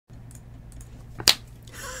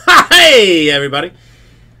Hey, everybody.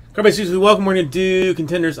 Cardbase Users, welcome. We're going to do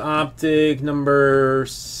Contenders Optic number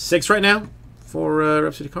 6 right now for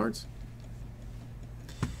RCC cards.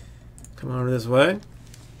 Come over this way.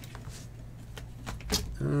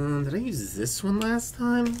 Did I use this one last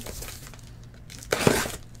time?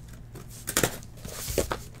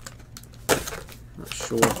 Not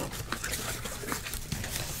sure.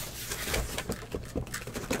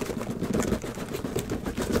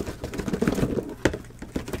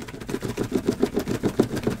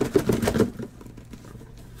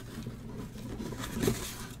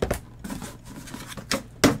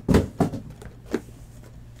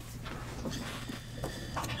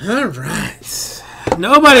 All right.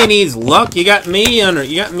 Nobody needs luck. You got me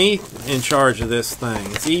in charge of this thing.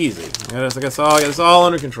 It's easy. I got this all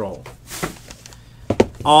under control.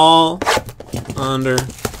 All under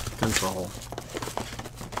control.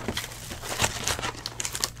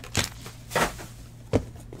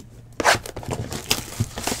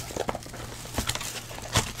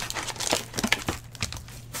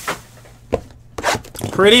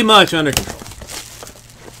 Pretty much under control.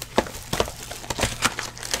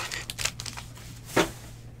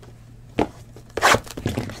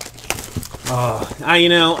 You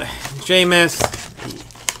know, JMS,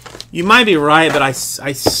 you might be right, but I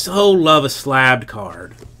so love a slabbed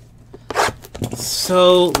card.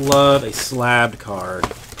 So love a slabbed card.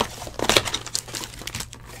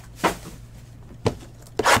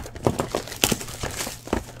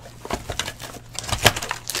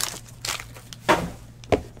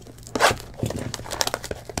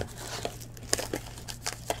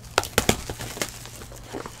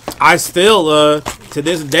 I still, to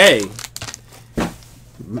this day,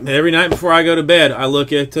 every night before I go to bed, I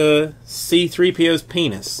look at C3PO's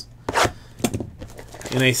penis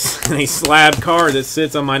in a slab card that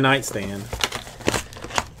sits on my nightstand.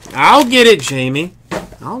 I'll get it, Jamie.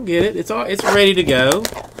 I'll get it. It's ready to go.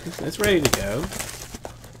 It's ready to go.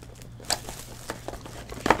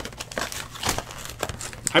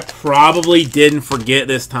 I probably didn't forget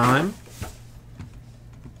this time.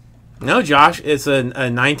 No, Josh, it's a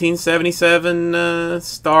 1977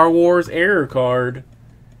 Star Wars error card.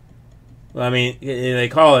 I mean, they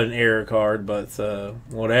call it an error card, but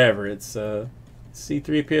whatever. It's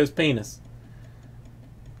C3PO's penis.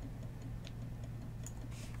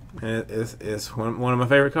 It's one of my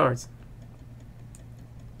favorite cards.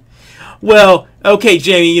 Well, okay,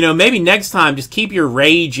 Jamie. You know, maybe next time just keep your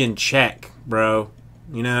rage in check, bro.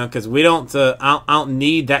 You know, because we don't. I don't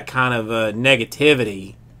need that kind of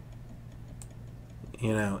negativity.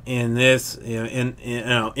 You know, in this.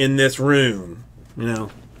 In this room. You know.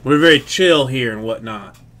 We're very chill here and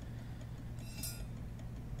whatnot.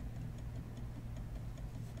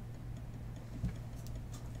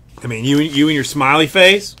 I mean, you and your smiley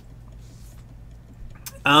face.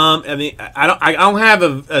 I mean, I don't have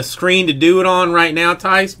a screen to do it on right now,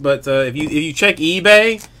 Tice. But if you check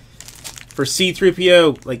eBay for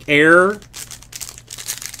C3PO like error,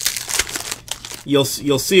 you'll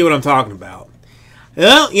see what I'm talking about.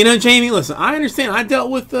 Well, you know, Jamie, listen, I understand. I dealt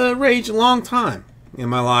with rage a long time in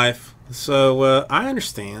my life, so I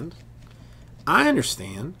understand. I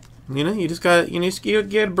understand. You know, you just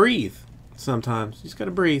gotta breathe. Sometimes you just gotta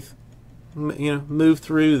breathe. You know, move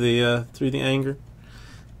through the anger.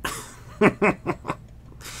 All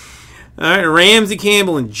right, Ramsey,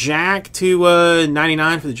 Campbell, and Jack to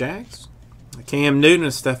 99 for the Jags. Cam Newton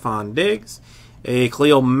and Stephon Diggs. A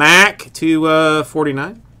Khalil Mack to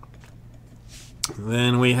 49.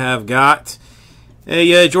 Then we have got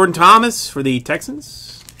a Jordan Thomas for the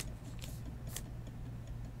Texans.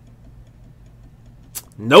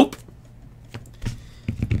 Nope.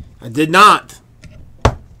 I did not.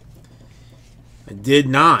 I did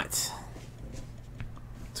not.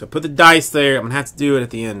 So put the dice there. I'm going to have to do it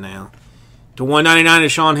at the end now. To 199 to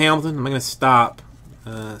Sean Hamilton. I'm going to stop.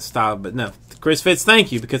 But no. Chris Fitz,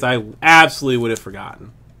 thank you, because I absolutely would have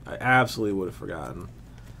forgotten. I absolutely would have forgotten.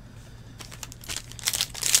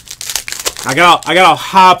 I got all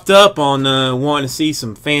hopped up on wanting to see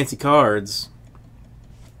some fancy cards.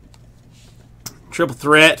 Triple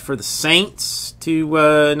threat for the Saints to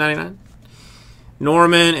 99.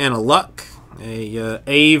 Norman and a Luck. A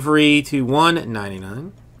Avery to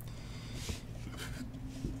 199.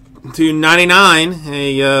 To 99,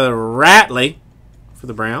 a Ratley for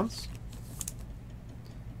the Browns.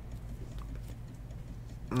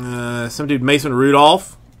 Some dude Mason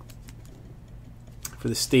Rudolph for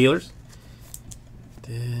the Steelers.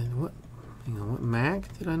 What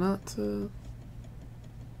Mac did I not? Yeah.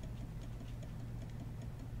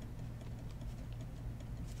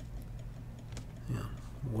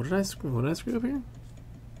 What did I screw up here?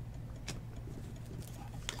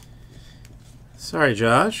 Sorry,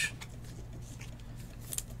 Josh.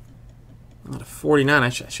 Not a 49. I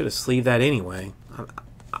should have sleeved that anyway.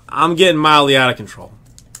 I'm getting mildly out of control.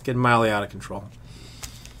 Getting mildly out of control.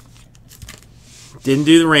 Didn't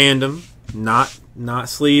do the random. Not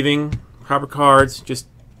sleeving proper cards. Just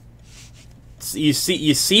you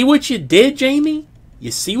see what you did, Jamie?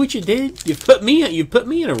 You see what you did? You put me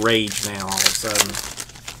in a rage now all of a sudden.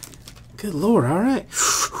 Good Lord, all right.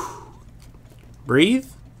 Breathe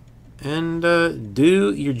and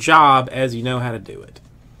do your job as you know how to do it.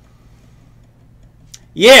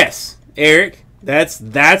 Yes, Eric, that's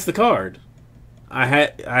the card. I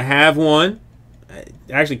have one.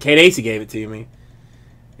 Actually, Kate Acey gave it to me,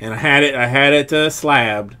 and I had it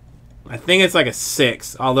slabbed. I think it's like a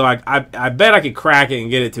 6, although I bet I could crack it and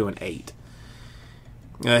get it to an 8.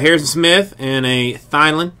 Harrison Smith and a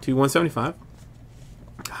Thielen to 175.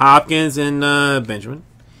 Hopkins and Benjamin.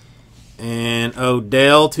 And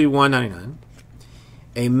Odell to 199.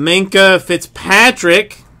 A Minka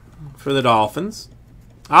Fitzpatrick for the Dolphins.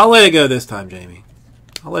 I'll let it go this time, Jamie.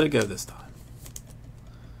 I'll let it go this time.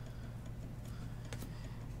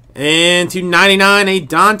 And to 99, a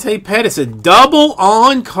Dante Pettis. A double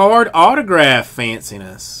on-card autograph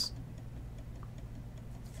fanciness.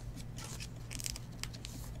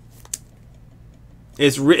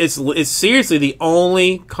 It's seriously the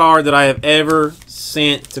only card that I have ever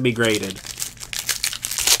sent to be graded.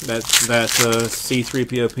 That's a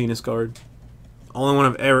C3PO penis card. Only one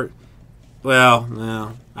I've ever. Well,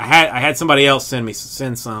 no, I had somebody else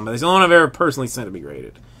send some, but it's the only one I've ever personally sent to be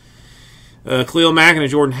graded. Khalil Mack and a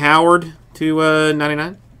Jordan Howard to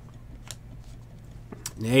 99.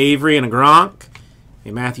 An Avery and a Gronk.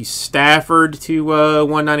 A Matthew Stafford to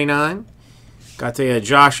 199. Got a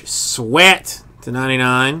Josh Sweat to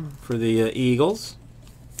 99 for the Eagles.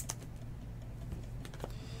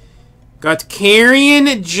 Got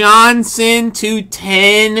Kerryon Johnson to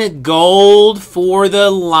 10 gold for the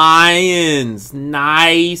Lions.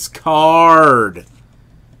 Nice card.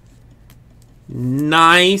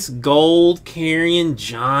 Nice gold Kerryon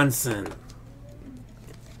Johnson.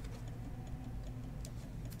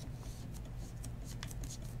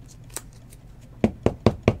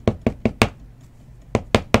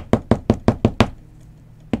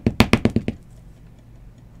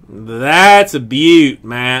 That's a beaut,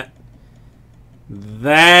 Matt.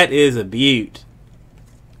 That is a beaut.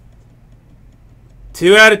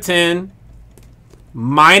 2 out of 10.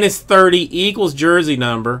 Minus 30 equals jersey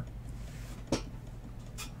number.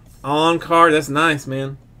 On card. That's nice,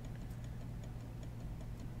 man.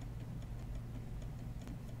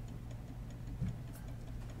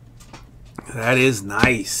 That is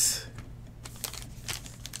nice.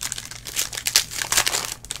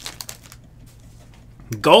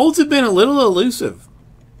 Golds have been a little elusive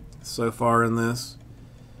so far in this.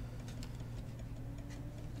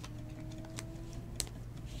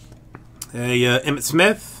 A Emmitt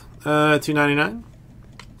Smith, $2.99.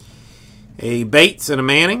 A Bates and a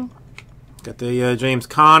Manning. Got the James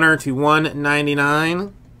Conner to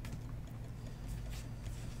 $1.99.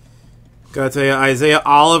 Got a Isaiah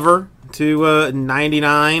Oliver to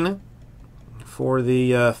 99 for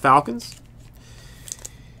the Falcons.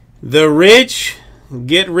 The rich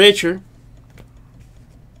get richer.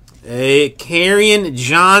 A Kerryon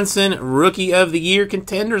Johnson Rookie of the Year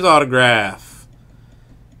Contenders autograph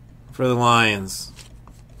for the Lions.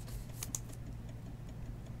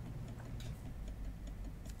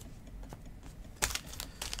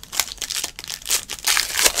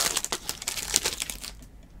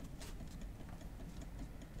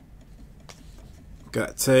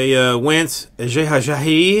 Got a Wentz,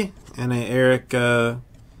 Jahi, and a Eric Zach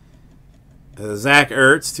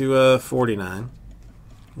Ertz to 49.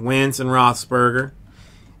 Wentz and Roethlisberger.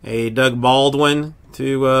 A Doug Baldwin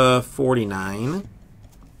to 49.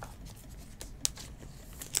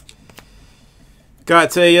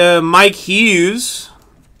 Got a Mike Hughes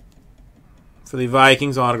for the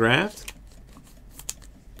Vikings autographed.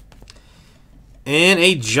 And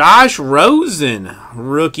a Josh Rosen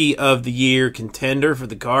Rookie of the Year Contender for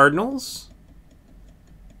the Cardinals.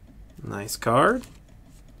 Nice card.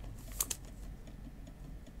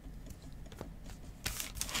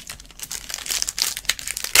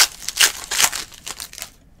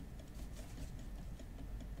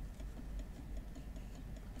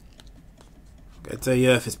 Got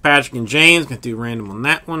a Fitzpatrick and James. Going to do random on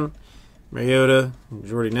that one. Mariota,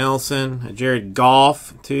 Jordy Nelson, Jared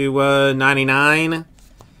Goff to 99.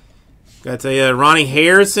 Got a Ronnie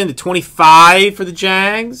Harrison to 25 for the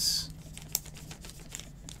Jags.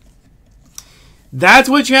 That's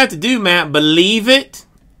what you have to do, Matt. Believe it,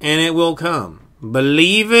 and it will come.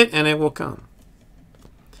 Believe it, and it will come.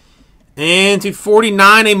 And to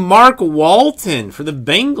 49, a Mark Walton for the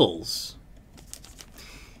Bengals.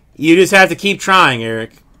 You just have to keep trying,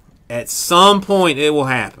 Eric. At some point, it will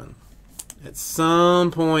happen. At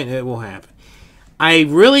some point, it will happen. I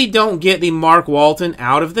really don't get the Mark Walton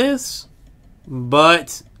out of this,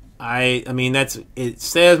 but I mean, it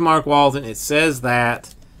says Mark Walton. It says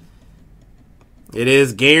that it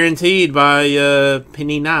is guaranteed by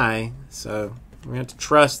Panini, so we're going to have to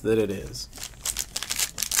trust that it is.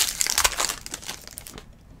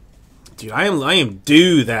 Dude, I am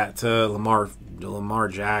due that Lamar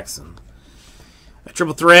Jackson. A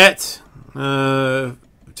triple threat to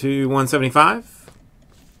 175.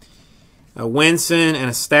 A Winston and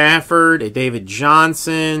a Stafford. A David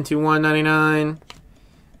Johnson to 199.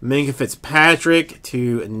 Minka Fitzpatrick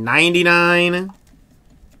to 99.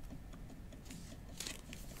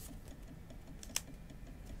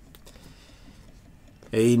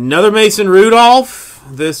 Another Mason Rudolph.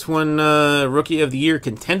 This one, Rookie of the Year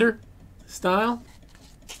contender style.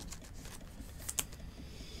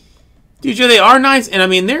 Dude, they are nice, and I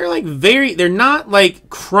mean, they're like they're not like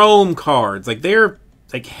chrome cards. Like, they're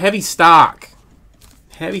like heavy stock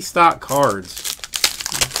cards.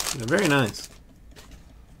 They're very nice.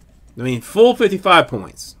 I mean, full 55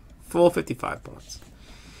 points. Full 55 points.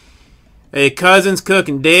 A Cousins, Cook,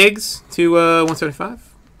 and Diggs to 175.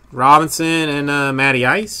 Robinson and Matty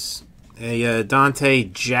Ice. A Dante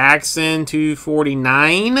Jackson to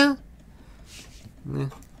 49. Yeah.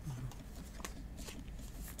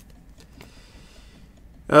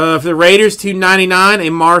 For the Raiders, 299, a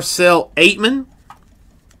Marcel Aitman.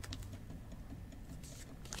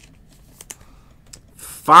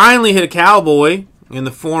 Finally hit a Cowboy in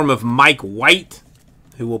the form of Mike White,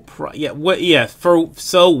 who will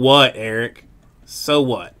so what, Eric? So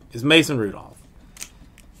what? Is Mason Rudolph.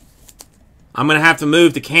 I'm gonna have to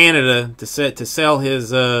move to Canada to sell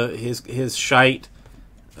his shite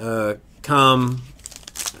come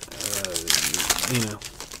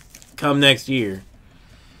next year.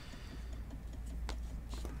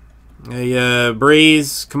 A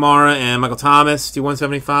Breeze, Kamara, and Michael Thomas to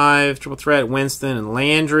 175. Triple threat, Winston and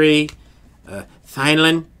Landry.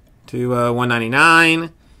 Thielen to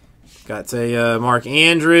 199. Got a Mark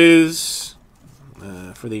Andrews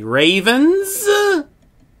for the Ravens.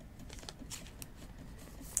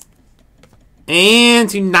 And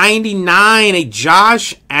to 99, a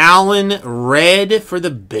Josh Allen red for the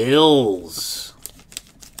Bills.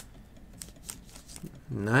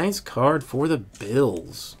 Nice card for the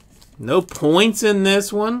Bills. No points in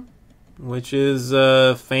this one, which is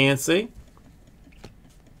fancy.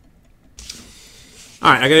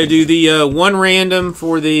 All right, I got to do the one random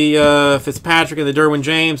for the Fitzpatrick and the Derwin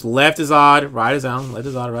James. Left is odd, right is on. Left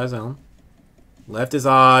is odd, right is on. Left is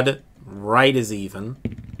odd, right is even.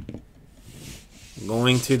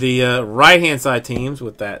 Going to the right-hand side teams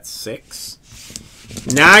with that 6.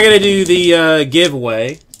 Now I got to do the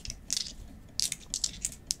giveaway.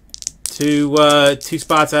 Two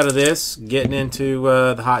spots out of this, getting into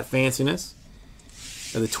the hot fanciness.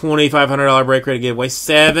 The $2,500 break credit giveaway.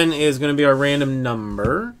 7 is going to be our random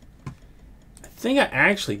number. I think I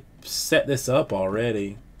actually set this up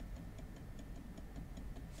already.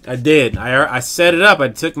 I did. I set it up. I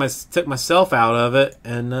took myself out of it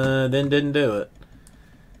and then didn't do it.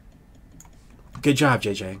 Good job,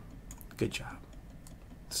 JJ. Good job.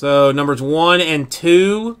 So numbers 1 and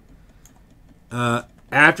 2.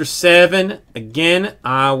 After 7, again,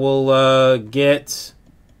 I will get...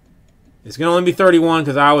 It's going to only be 31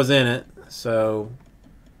 because I was in it. So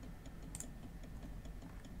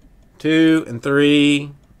 2 and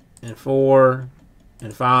 3 and 4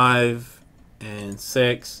 and 5 and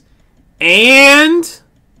 6 and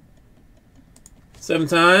 7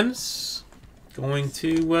 times. Going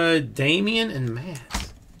to Damian and Matt.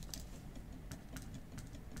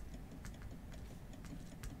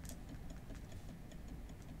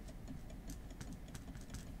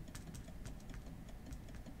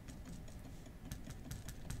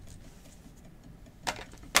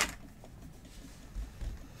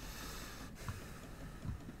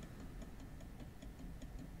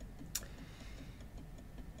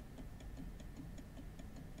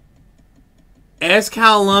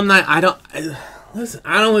 SCal alumni, listen,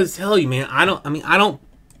 I don't want to tell you, man. I don't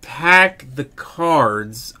pack the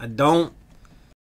cards. I don't